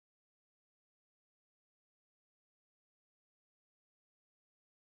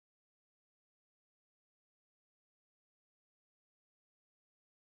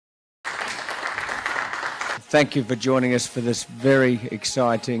Thank you for joining us for this very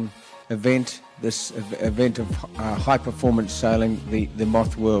exciting event, this event of high-performance sailing, the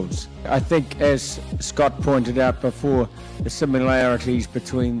Moth Worlds. I think, as Scott pointed out before, the similarities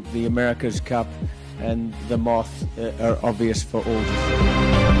between the America's Cup and the Moth are obvious for all to see.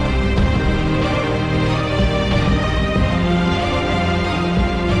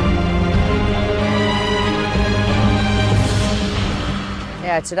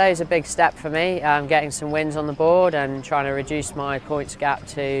 Yeah, today's a big step for me, getting some wins on the board and trying to reduce my points gap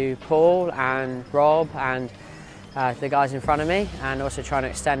to Paul and Rob and the guys in front of me, and also trying to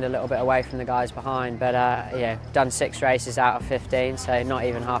extend a little bit away from the guys behind. But yeah, done 6 races out of 15, so not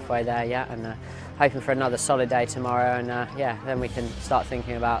even halfway there yet, and hoping for another solid day tomorrow, and yeah, then we can start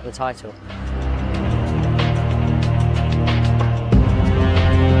thinking about the title.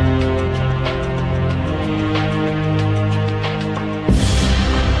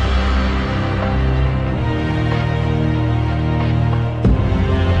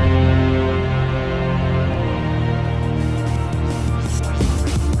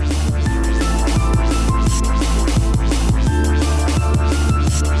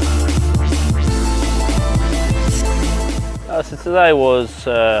 So today was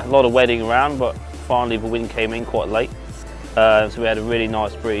a lot of wading around, but finally the wind came in quite late. So we had a really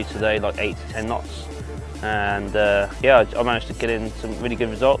nice breeze today, like 8 to 10 knots. And yeah, I managed to get in some really good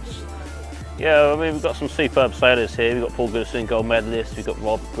results. Yeah, I mean, we've got some superb sailors here. We've got Paul Goodison, gold medalist. We've got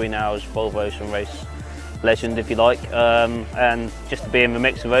Rob, Green Hours, Volvo Ocean Race legend, if you like. And just to be in the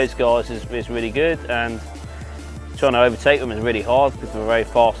mix of those guys is really good. And trying to overtake them is really hard because they're very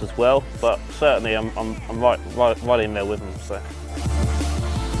fast as well, but certainly I'm right in there with them. So.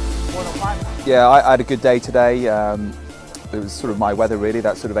 Yeah, I had a good day today. It was sort of my weather really,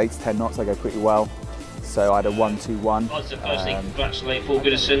 that sort of 8 to 10 knots I go pretty well. So I had a 1-2-1. I'd firstly congratulate Paul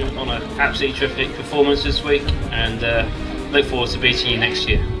Goodison on an absolutely terrific performance this week, and look forward to beating you next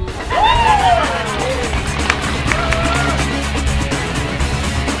year.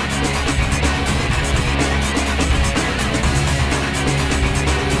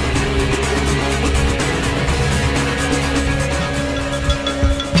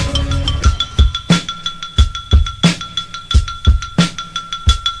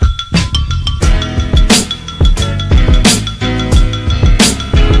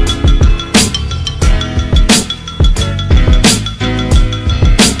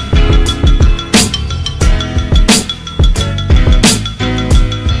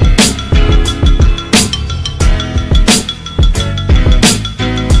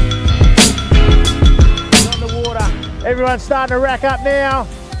 Everyone's starting to rack up now.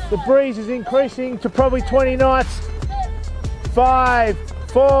 The breeze is increasing to probably 20 knots. 5,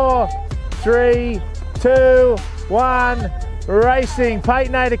 4, 3, 2, 1. Racing.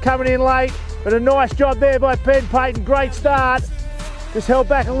 Patonator coming in late, but a nice job there by Ben Paton. Great start. Just held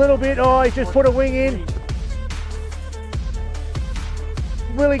back a little bit. Oh, he just put a wing in.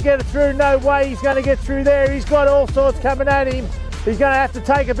 Will he get it through? No way he's going to get through there. He's got all sorts coming at him. He's going to have to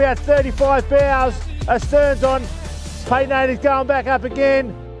take about 35 bows. Sterns on. Patonator's going back up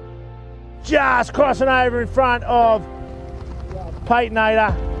again. Just crossing over in front of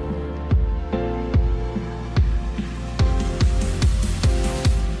Patonator.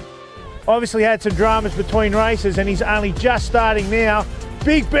 Obviously had some dramas between races, and he's only just starting now.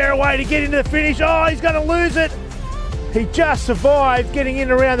 Big bear away to get into the finish. Oh, he's going to lose it. He just survived getting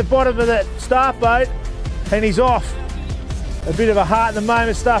in around the bottom of that start boat, and he's off. A bit of a heart in the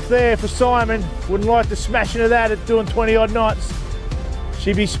moment stuff there for Simon. Wouldn't like to smash into that at doing 20 odd knots.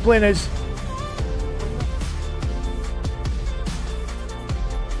 She'd be splinters.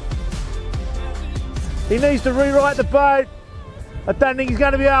 He needs to rewrite the boat. I don't think he's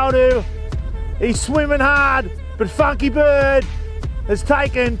going to be able to. He's swimming hard, but Funky Bird has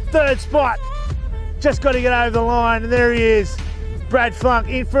taken 3rd spot. Just got to get over the line, and there he is. Brad Funk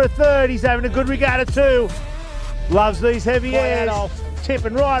in for a 3rd. He's having a good regatta too. Loves these heavy airs.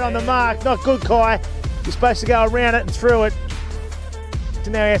 Tipping right on the mark. Not good, Kai. You're supposed to go around it and through it.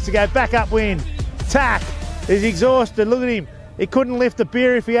 So now he has to go back upwind. Tack. He's exhausted. Look at him. He couldn't lift the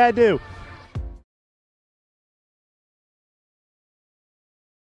beer if he had to.